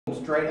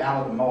straight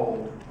out of the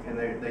mold, and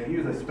they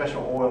use a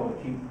special oil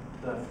to keep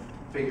the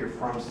figure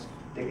from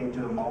sticking to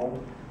the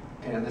mold.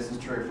 And this is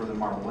true for the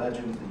Marvel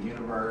Legends, the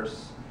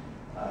Universe,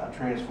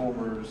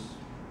 Transformers,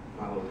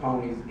 My Little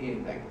Ponies,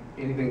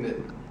 anything that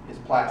is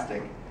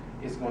plastic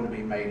is going to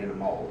be made in a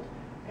mold.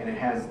 And it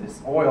has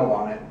this oil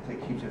on it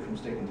that keeps it from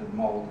sticking to the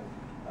mold.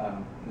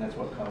 And that's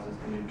what causes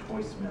the new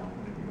toy smell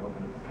whenever you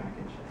open up the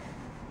package.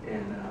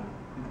 And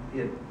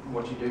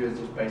what you do is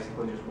just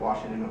basically just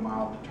wash it in a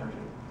mild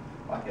detergent,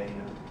 like a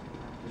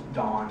just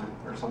Dawn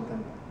or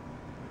something.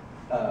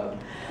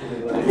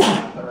 Really let it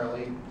dry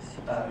thoroughly.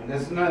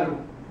 This is another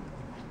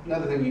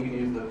thing you can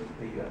use the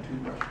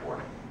toothbrush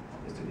for,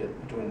 is to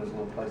get between those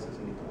little places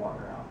and get the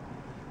water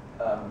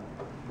out.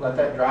 Let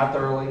that dry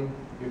thoroughly.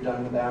 You're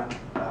done with that.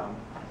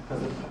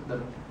 Because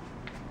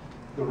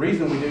the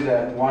reason we do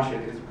that and wash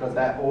it is because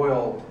that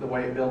oil, the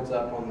way it builds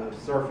up on the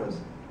surface,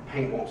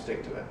 paint won't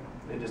stick to it.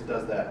 It just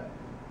does that.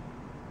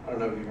 I don't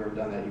know if you've ever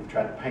done that. You've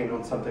tried to paint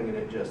on something and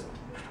it just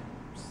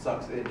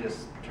sucks. It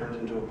just turns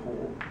into a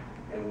pool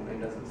and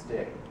it doesn't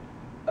stick.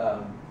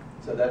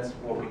 So that's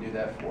what we do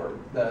that for.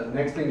 The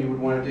next thing you would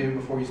want to do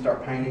before you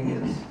start painting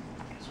is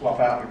swap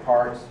out your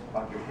parts,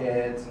 like your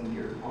heads and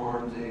your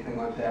arms, anything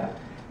like that.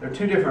 There are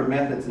two different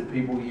methods that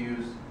people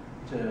use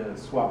to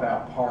swap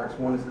out parts.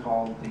 One is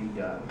called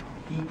the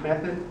heat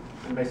method,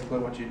 and basically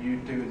what you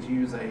do is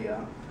use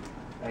a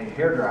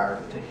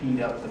hairdryer to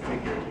heat up the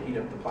figure, to heat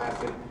up the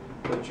plastic,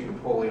 so that you can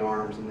pull the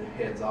arms and the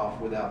heads off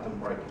without them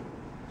breaking.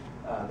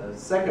 The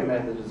second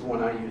method is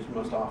one I use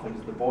most often,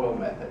 is the boil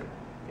method.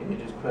 And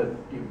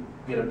you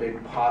get a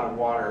big pot of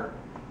water,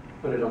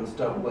 put it on the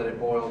stove, let it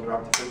boil,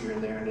 drop the figure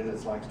in there, and then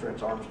it's like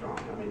Stretch Armstrong.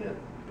 I mean, it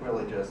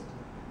really just,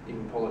 you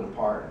can pull it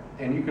apart.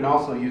 And you can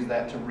also use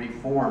that to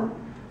reform.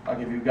 Like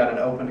if you've got an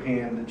open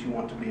hand that you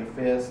want to be a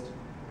fist,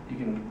 you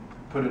can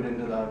put it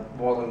into the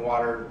boiling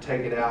water,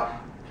 take it out,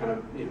 kind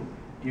of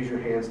use your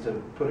hands to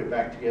put it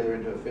back together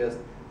into a fist,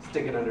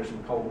 stick it under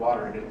some cold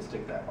water, and it'll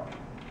stick that way.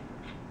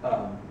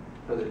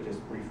 So that it just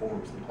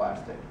reforms the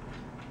plastic.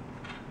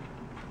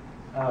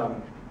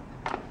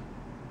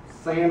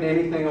 Sand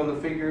anything on the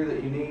figure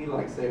that you need,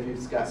 like say if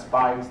you've got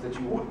spikes that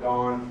you want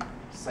gone,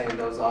 sand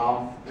those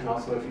off. And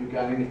also if you've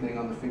got anything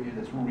on the figure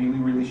that's really,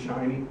 really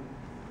shiny,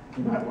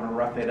 you might want to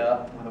rough it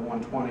up with a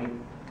 120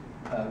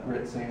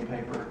 grit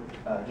sandpaper,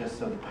 just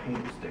so the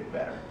paint will stick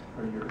better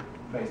for your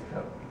base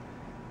coat.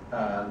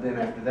 Then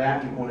after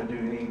that, you want to do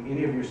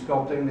any of your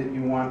sculpting that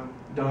you want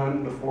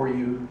done before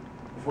you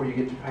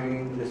get to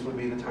painting. This would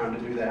be the time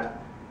to do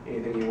that.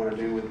 Anything you want to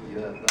do with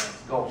the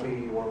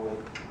Sculpey or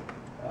with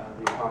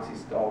the epoxy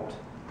sculpt,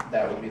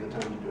 that would be the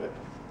time to do it.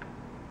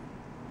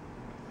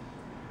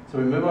 So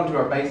we move on to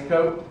our base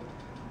coat.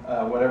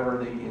 Whatever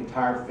the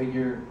entire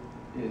figure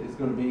is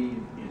going to be,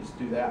 you just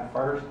do that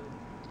first.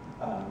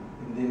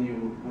 And then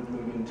you would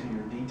move into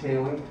your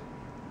detailing.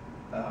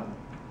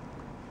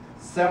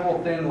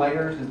 Several thin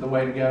layers is the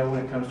way to go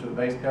when it comes to a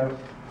base coat.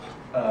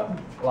 A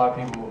lot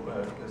of people,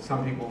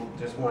 some people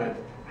just want it,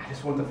 I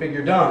just want the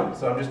figure done,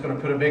 so I'm just going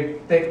to put a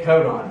big thick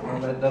coat on. Well,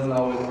 that doesn't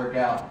always work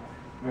out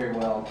very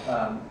well.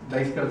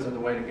 Base coats are the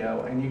way to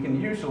go, and you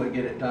can usually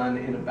get it done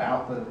in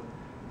about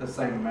the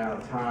same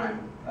amount of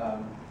time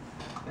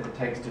that it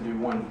takes to do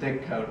one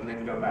thick coat and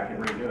then go back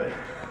and redo it.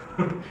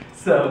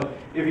 So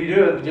if you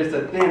do it just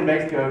a thin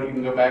base coat, you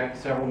can go back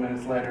several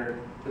minutes later.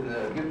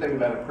 The good thing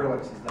about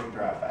acrylics is they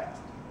dry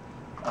fast.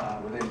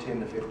 Within 10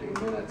 to 15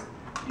 minutes,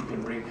 you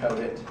can recoat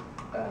it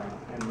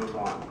and move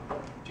on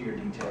to your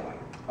detailing.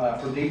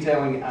 For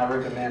detailing, I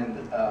recommend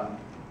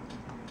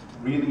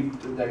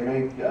they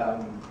make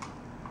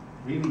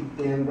really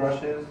thin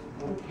brushes,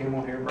 little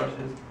camel hair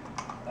brushes.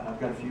 I've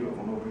got a few of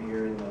them over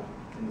here in the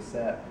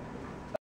set.